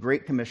 28, the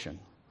Great Commission,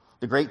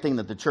 the great thing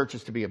that the church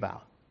is to be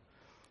about.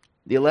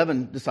 The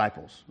 11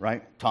 disciples,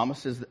 right?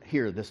 Thomas is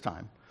here this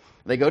time.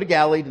 They go to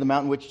Galilee, to the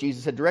mountain which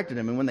Jesus had directed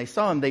him. And when they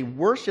saw him, they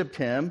worshiped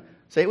him.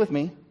 Say it with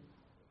me.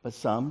 But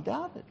some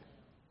doubted.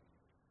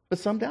 But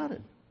some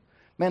doubted.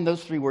 Man,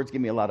 those 3 words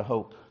give me a lot of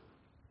hope.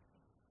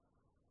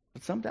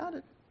 But some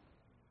doubted.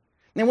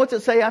 And what's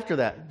it say after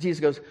that? Jesus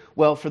goes,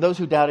 well, for those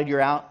who doubted, you're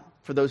out.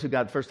 For those who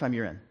got it first time,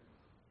 you're in.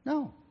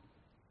 No.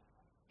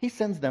 He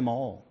sends them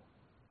all.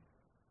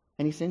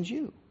 And he sends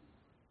you.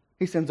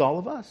 He sends all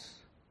of us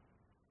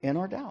in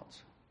our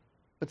doubts.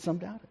 But some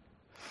doubted.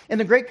 In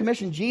the Great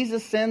Commission,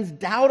 Jesus sends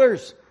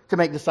doubters to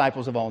make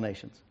disciples of all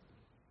nations.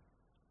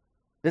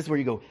 This is where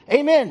you go,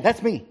 amen,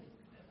 that's me.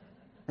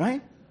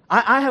 Right?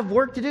 I have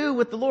work to do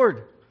with the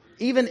Lord,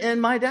 even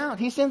in my doubt.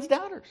 He sends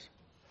doubters.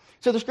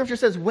 So the scripture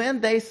says, when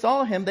they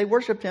saw him, they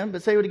worshiped him.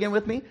 But say it again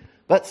with me.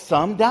 But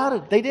some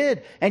doubted. They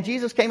did. And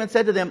Jesus came and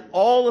said to them,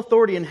 all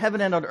authority in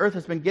heaven and on earth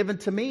has been given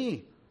to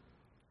me.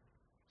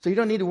 So you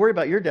don't need to worry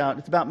about your doubt.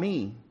 It's about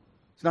me.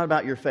 It's not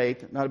about your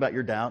faith, not about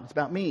your doubt. It's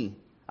about me.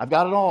 I've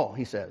got it all,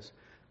 he says.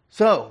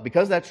 So,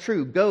 because that's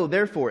true, go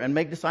therefore and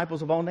make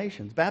disciples of all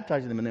nations,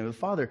 baptizing them in the name of the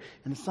Father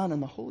and the Son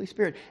and the Holy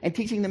Spirit, and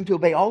teaching them to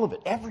obey all of it,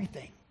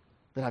 everything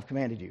that I've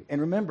commanded you.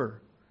 And remember,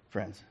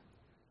 friends,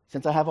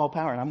 since I have all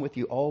power and I'm with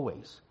you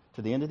always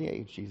to the end of the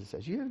age, Jesus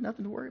says, you have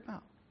nothing to worry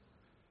about.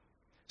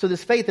 So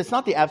this faith, it's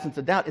not the absence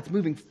of doubt, it's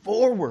moving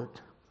forward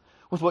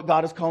with what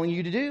God is calling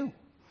you to do,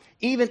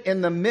 even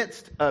in the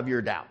midst of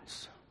your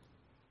doubts.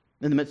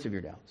 In the midst of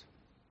your doubts.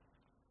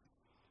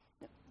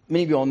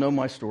 Many of you all know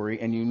my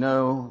story, and you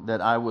know that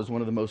I was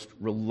one of the most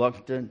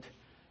reluctant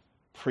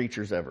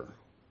preachers ever.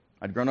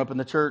 I'd grown up in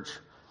the church.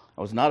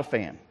 I was not a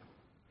fan.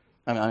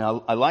 I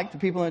mean, I liked the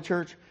people in the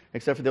church,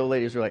 except for the old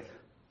ladies who were like,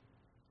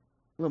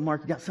 "Little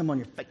Mark, you got some on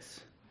your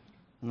face."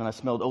 And then I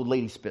smelled old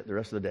lady spit the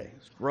rest of the day.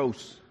 It's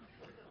gross.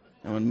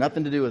 It had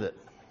nothing to do with it.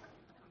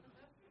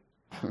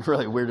 It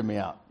really weirded me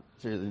out.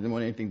 Seriously, didn't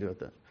want anything to do with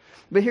that.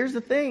 But here's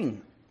the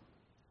thing.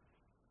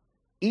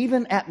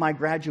 Even at my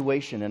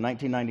graduation in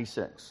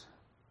 1996,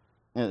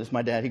 and this is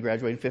my dad, he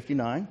graduated in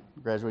 59,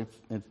 graduated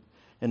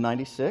in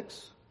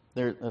 96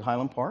 there at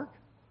Highland Park.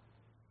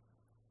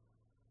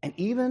 And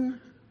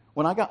even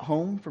when I got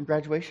home from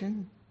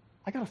graduation,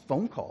 I got a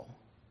phone call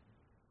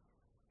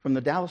from the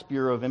Dallas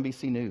Bureau of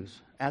NBC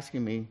News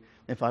asking me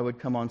if I would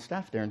come on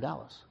staff there in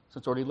Dallas,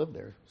 since I already lived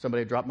there.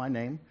 Somebody had dropped my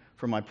name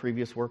from my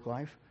previous work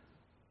life,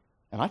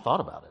 and I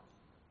thought about it.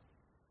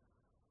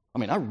 I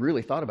mean, I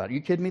really thought about it. Are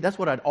you kidding me? That's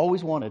what I'd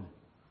always wanted.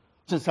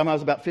 Since the time I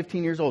was about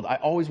 15 years old, I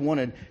always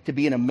wanted to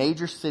be in a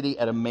major city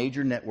at a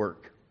major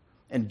network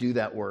and do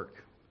that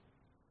work.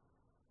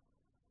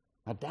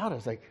 I doubt it. I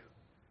was like,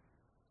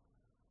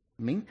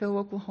 Minco,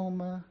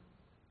 Oklahoma,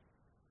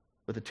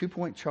 with a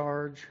 2-point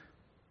charge,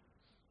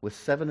 with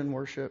 7 in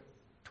worship,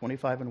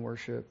 25 in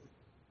worship,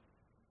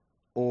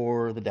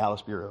 or the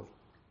Dallas Bureau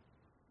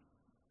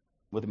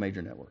with a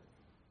major network.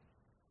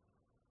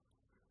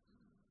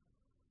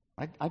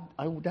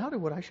 I doubted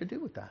what I should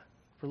do with that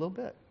for a little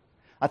bit.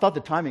 I thought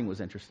the timing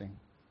was interesting,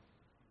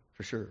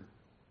 for sure.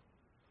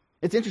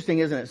 It's interesting,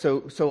 isn't it?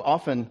 So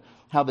often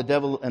how the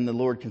devil and the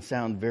Lord can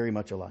sound very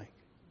much alike.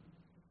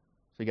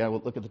 So you got to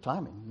look at the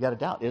timing. You got to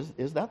doubt,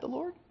 is that the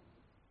Lord?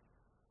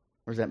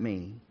 Or is that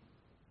me?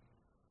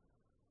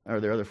 Or are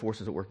there other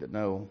forces at work that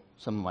know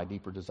some of my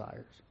deeper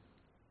desires?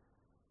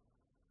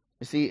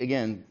 You see,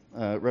 again,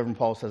 Reverend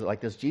Paul says it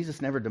like this: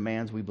 Jesus never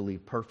demands we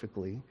believe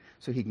perfectly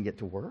so he can get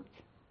to work.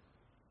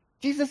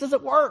 Jesus is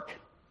at work.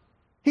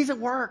 He's at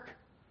work.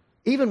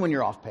 Even when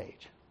you're off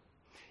page.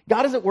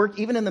 God is at work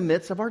even in the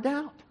midst of our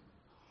doubt.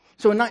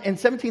 So in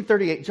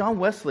 1738, John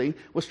Wesley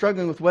was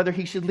struggling with whether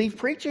he should leave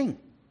preaching.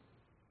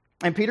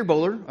 And Peter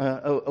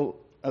Böhler,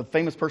 a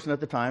famous person at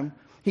the time,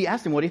 he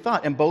asked him what he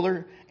thought. And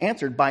Böhler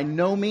answered, by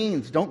no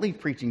means, don't leave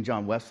preaching,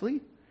 John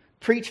Wesley.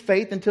 Preach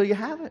faith until you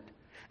have it.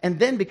 And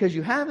then because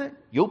you have it,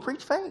 you'll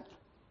preach faith.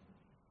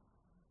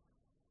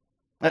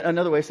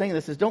 Another way of saying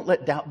this is don't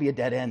let doubt be a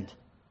dead end.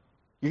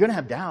 You're going to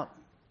have doubt.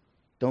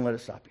 Don't let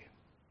it stop you.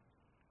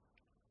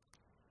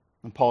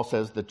 And Paul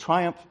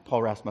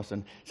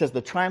Rasmussen says,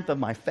 the triumph of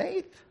my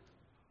faith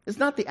is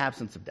not the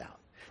absence of doubt.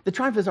 The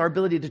triumph is our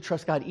ability to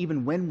trust God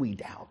even when we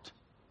doubt.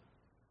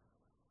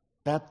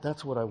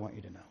 That's what I want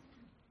you to know.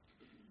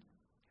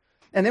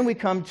 And then we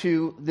come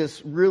to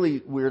this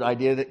really weird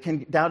idea that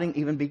can doubting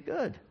even be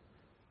good?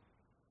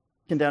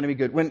 Can doubting be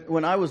good?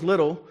 When I was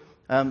little,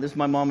 this is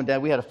my mom and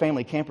dad, we had a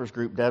family campers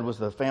group. Dad was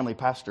the family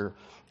pastor,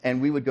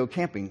 and we would go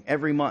camping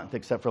every month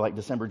except for like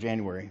December,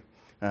 January,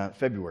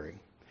 February.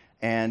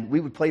 And we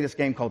would play this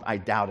game called I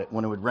Doubt It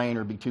when it would rain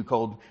or be too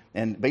cold.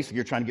 And basically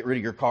you're trying to get rid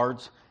of your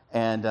cards.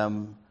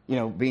 And,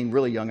 being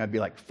really young, I'd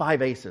be like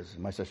 5 aces.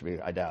 And my sister would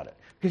be, I doubt it.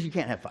 Because you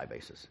can't have 5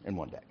 aces in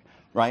one deck,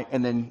 right?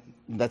 And then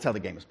that's how the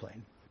game is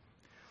played.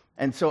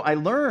 And so I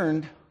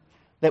learned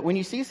that when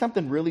you see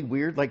something really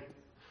weird, like,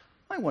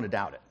 I want to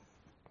doubt it.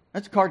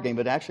 That's a card game,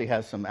 but it actually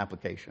has some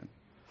application.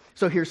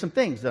 So here's some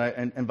things that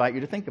I invite you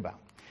to think about.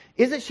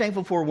 Is it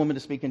shameful for a woman to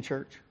speak in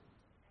church?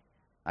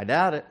 I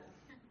doubt it.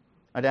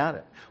 I doubt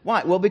it.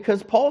 Why? Well,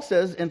 because Paul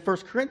says in 1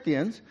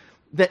 Corinthians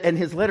that in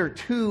his letter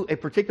to a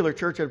particular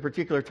church at a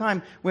particular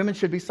time, women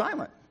should be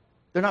silent.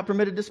 They're not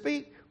permitted to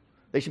speak.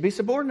 They should be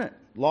subordinate.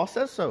 Law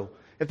says so.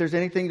 If there's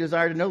anything you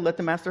desire to know, let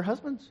them ask their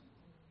husbands.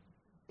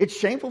 It's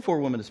shameful for a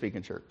woman to speak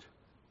in church.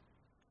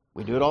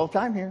 We do it all the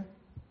time here.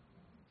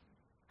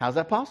 How's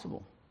that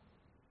possible?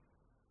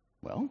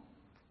 Well,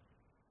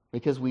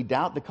 because we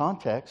doubt the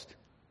context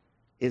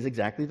is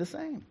exactly the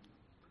same.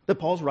 That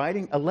Paul's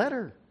writing a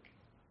letter.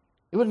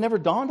 It would have never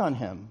dawned on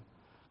him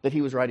that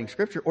he was writing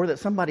Scripture, or that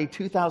somebody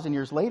 2,000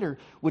 years later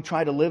would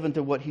try to live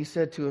into what he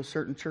said to a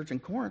certain church in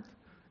Corinth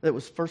that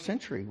was first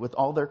century with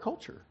all their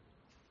culture.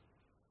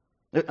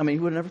 I mean, he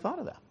would have never thought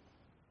of that.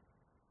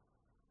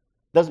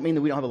 Doesn't mean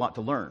that we don't have a lot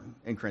to learn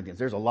in Corinthians.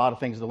 There's a lot of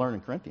things to learn in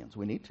Corinthians.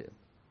 We need to.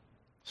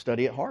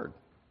 Study it hard.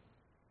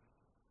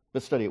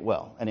 But study it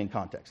well and in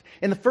context.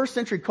 In the first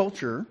century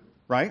culture,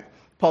 right,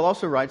 Paul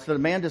also writes that a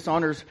man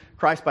dishonors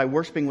Christ by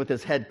worshiping with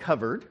his head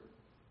covered,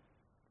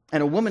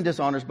 and a woman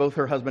dishonors both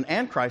her husband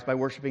and Christ by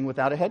worshiping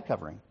without a head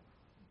covering.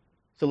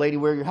 So, lady,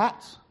 wear your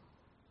hats.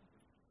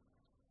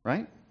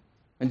 Right?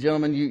 And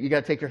gentlemen, you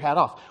got to take your hat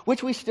off,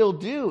 which we still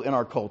do in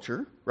our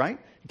culture, right?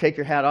 You take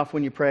your hat off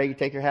when you pray, you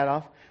take your hat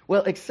off.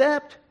 Well,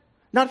 except,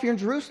 not if you're in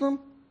Jerusalem,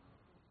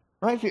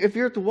 right? If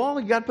you're at the wall,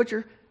 you got to put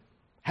your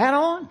hat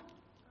on.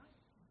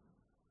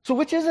 So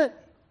which is it?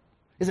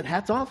 Is it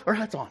hats off or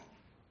hats on?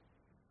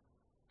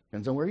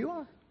 Depends on where you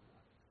are.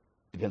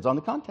 Depends on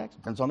the context.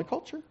 Depends on the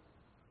culture.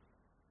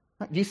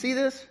 Right? Do you see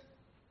this?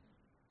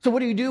 So what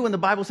do you do when the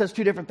Bible says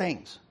two different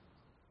things?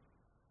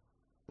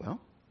 Well,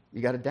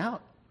 you got to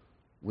doubt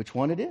which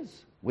one it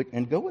is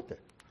and go with it.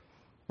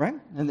 Right?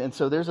 And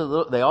so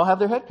they all have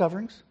their head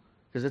coverings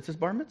because it's his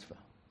bar mitzvah.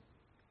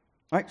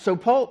 All right, so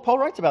Paul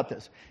writes about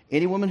this.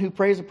 Any woman who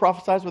prays and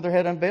prophesies with her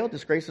head unveiled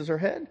disgraces her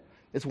head.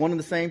 It's one and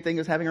the same thing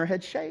as having her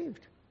head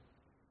shaved.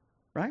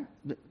 Right?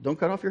 Don't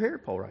cut off your hair,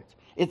 Paul writes.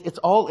 It's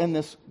all in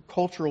this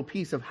cultural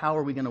piece of how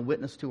are we going to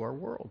witness to our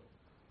world.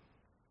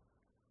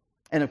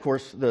 And of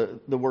course, the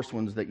worst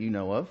ones that you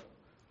know of,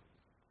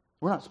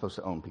 we're not supposed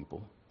to own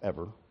people,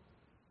 ever.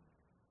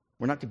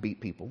 We're not to beat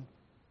people,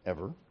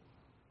 ever.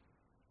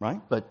 Right?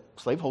 But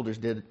slaveholders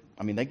did,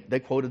 they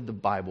quoted the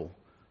Bible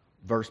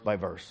verse by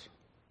verse.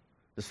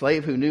 The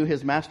slave who knew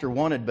his master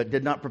wanted but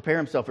did not prepare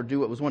himself or do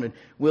what was wanted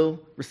will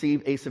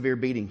receive a severe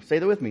beating. Say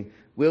that with me.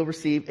 Will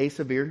receive a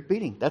severe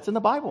beating. That's in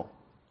the Bible.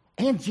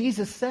 And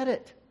Jesus said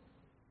it.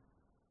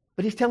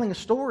 But he's telling a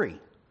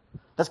story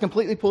that's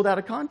completely pulled out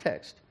of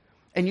context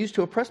and used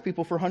to oppress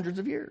people for hundreds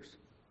of years.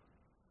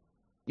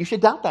 You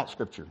should doubt that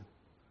scripture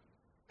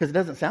because it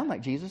doesn't sound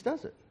like Jesus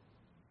does it.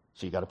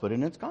 So you got to put it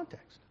in its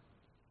context.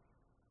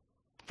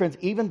 Friends,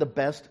 even the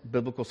best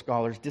biblical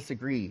scholars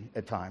disagree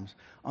at times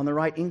on the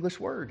right English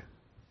word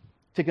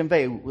to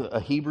convey a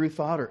Hebrew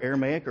thought or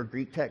Aramaic or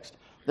Greek text.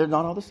 They're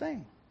not all the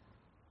same.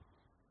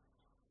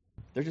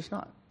 They're just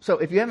not. So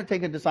if you haven't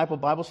taken a disciple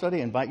Bible study, I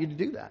invite you to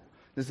do that.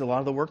 This is a lot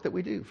of the work that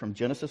we do from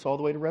Genesis all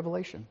the way to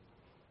Revelation.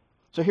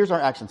 So here's our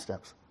action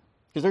steps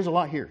because there's a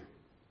lot here.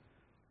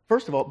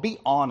 First of all, be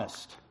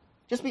honest.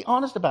 Just be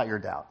honest about your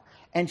doubt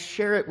and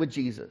share it with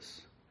Jesus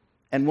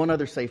and one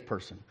other safe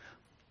person.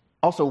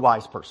 Also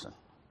wise person.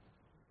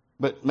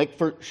 But make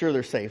sure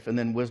they're safe, and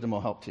then wisdom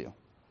will help too.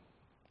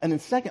 And then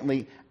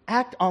secondly,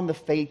 act on the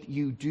faith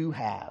you do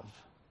have,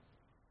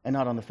 and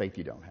not on the faith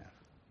you don't have.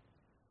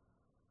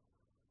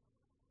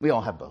 We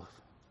all have both.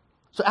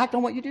 So act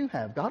on what you do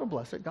have. God will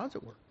bless it. God's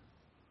at work.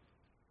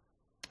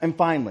 And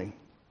finally,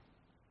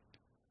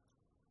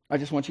 I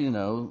just want you to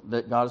know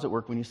that God is at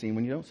work when you see him,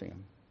 when you don't see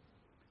him.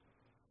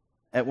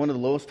 at one of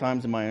the lowest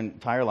times in my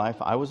entire life.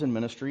 I was in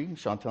ministry.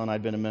 Chantel and I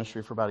had been in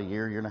ministry for about a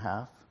year and a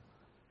half.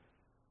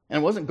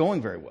 And it wasn't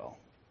going very well.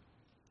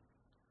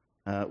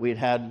 We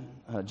had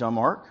John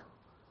Mark,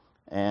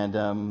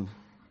 and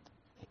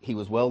he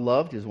was well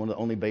loved. He was one of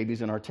the only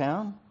babies in our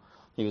town.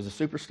 He was a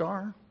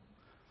superstar.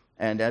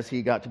 And as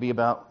he got to be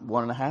about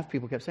 1.5,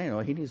 people kept saying, "Oh,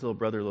 he needs a little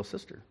brother, a little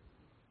sister."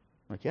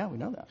 I'm like, yeah, we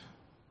know that.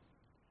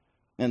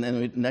 And then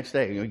the next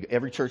day,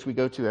 every church we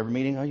go to, every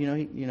meeting, "Oh,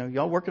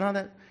 y'all working on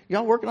that?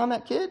 Y'all working on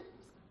that kid?"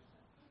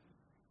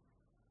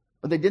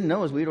 What they didn't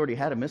know is we'd already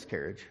had a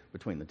miscarriage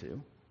between the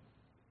two.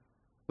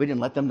 We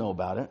didn't let them know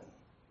about it.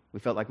 We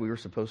felt like we were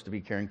supposed to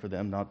be caring for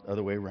them, not the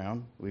other way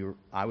around.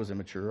 I was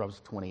immature. I was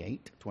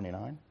 28,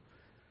 29.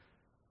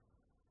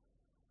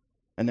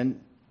 And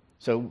then,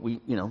 so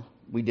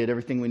we did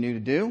everything we knew to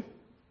do.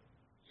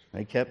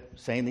 They kept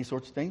saying these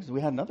sorts of things.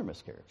 We had another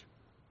miscarriage.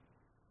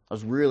 I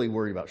was really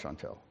worried about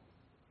Chantel.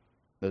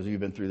 Those of you who've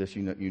been through this,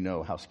 you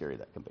know how scary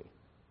that can be.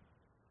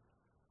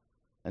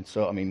 And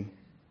so,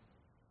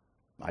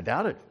 I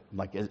doubted. I'm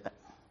like,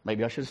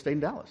 maybe I should have stayed in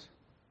Dallas.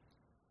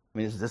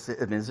 Is this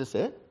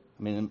it?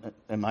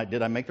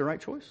 Did I make the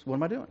right choice? What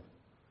am I doing?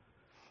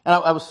 And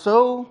I was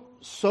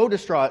so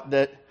distraught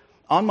that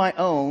on my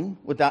own,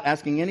 without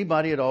asking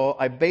anybody at all,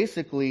 I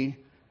basically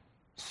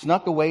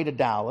snuck away to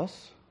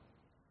Dallas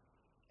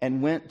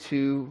and went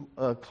to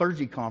a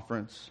clergy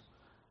conference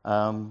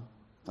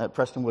at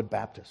Prestonwood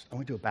Baptist. I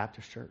went to a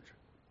Baptist church.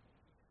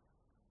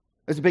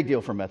 It's a big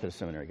deal for a Methodist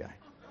seminary guy.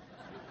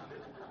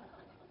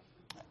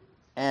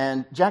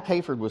 And Jack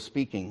Hayford was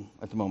speaking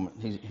at the moment.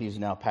 He's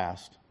now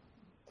passed.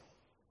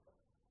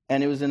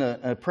 And it was in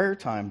a prayer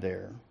time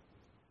there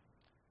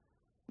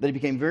that it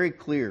became very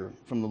clear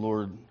from the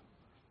Lord.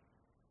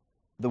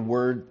 The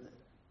word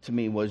to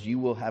me was, "You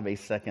will have a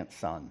second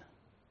son."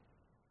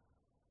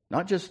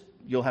 Not just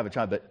you'll have a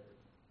child, but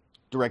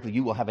directly,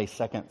 you will have a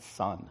second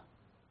son.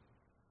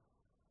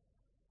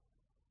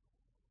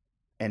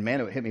 And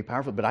man, it hit me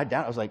powerfully, but I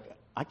doubt. I was like,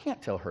 I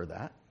can't tell her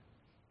that.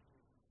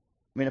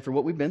 After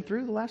what we've been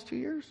through the last 2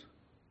 years,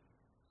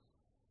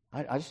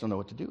 I just don't know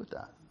what to do with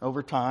that.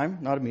 Over time,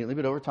 not immediately,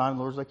 but over time,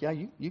 the Lord's like, yeah,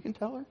 you can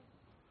tell her.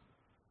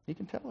 You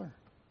can tell her.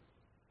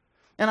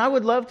 And I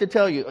would love to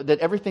tell you that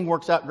everything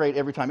works out great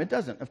every time. It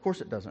doesn't. Of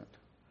course it doesn't.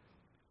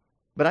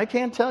 But I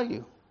can tell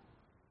you,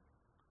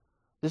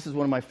 this is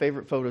one of my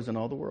favorite photos in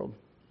all the world.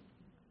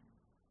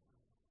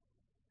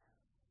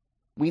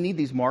 We need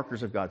these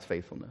markers of God's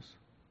faithfulness.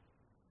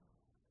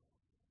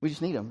 We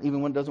just need them,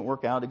 even when it doesn't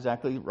work out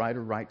exactly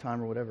right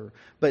time or whatever.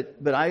 But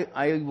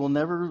I will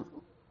never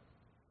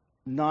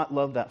not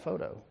love that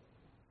photo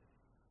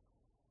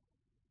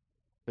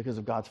because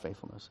of God's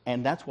faithfulness.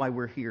 And that's why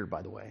we're here,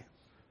 by the way,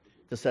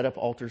 to set up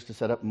altars, to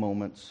set up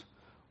moments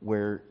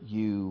where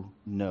you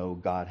know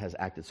God has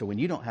acted. So when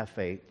you don't have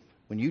faith,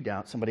 when you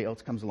doubt, somebody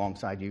else comes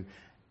alongside you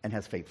and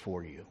has faith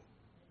for you.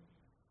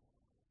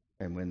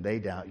 And when they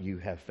doubt, you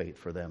have faith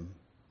for them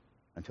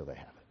until they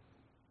have it.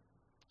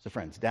 So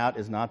friends, doubt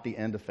is not the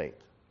end of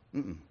faith.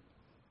 But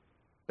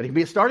it can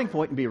be a starting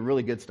point and be a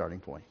really good starting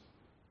point.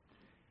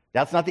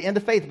 Doubt's not the end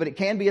of faith, but it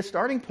can be a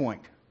starting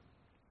point.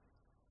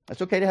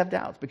 It's okay to have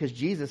doubts because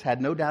Jesus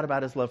had no doubt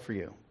about his love for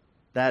you.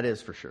 That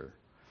is for sure.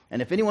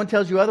 And if anyone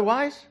tells you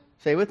otherwise,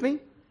 say it with me,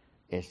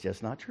 it's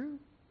just not true.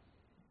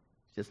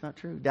 It's just not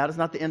true. Doubt is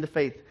not the end of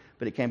faith,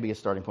 but it can be a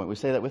starting point. Will you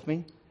say that with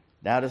me?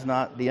 Doubt is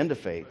not the end of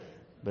faith,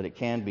 but it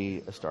can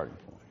be a starting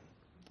point.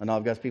 And all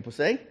of God's people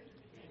say,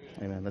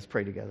 amen. Let's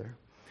pray together.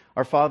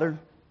 Our Father,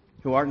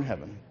 who art in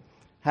heaven,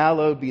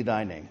 hallowed be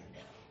thy name.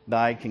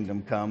 Thy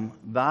kingdom come,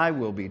 thy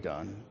will be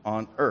done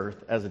on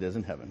earth as it is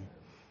in heaven.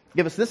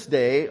 Give us this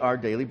day our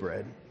daily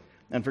bread,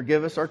 and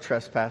forgive us our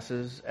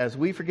trespasses as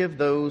we forgive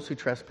those who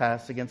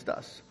trespass against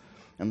us.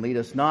 And lead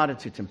us not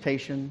into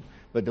temptation,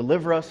 but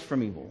deliver us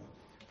from evil.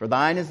 For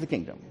thine is the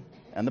kingdom,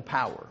 and the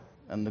power,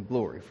 and the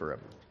glory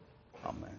forever. Amen.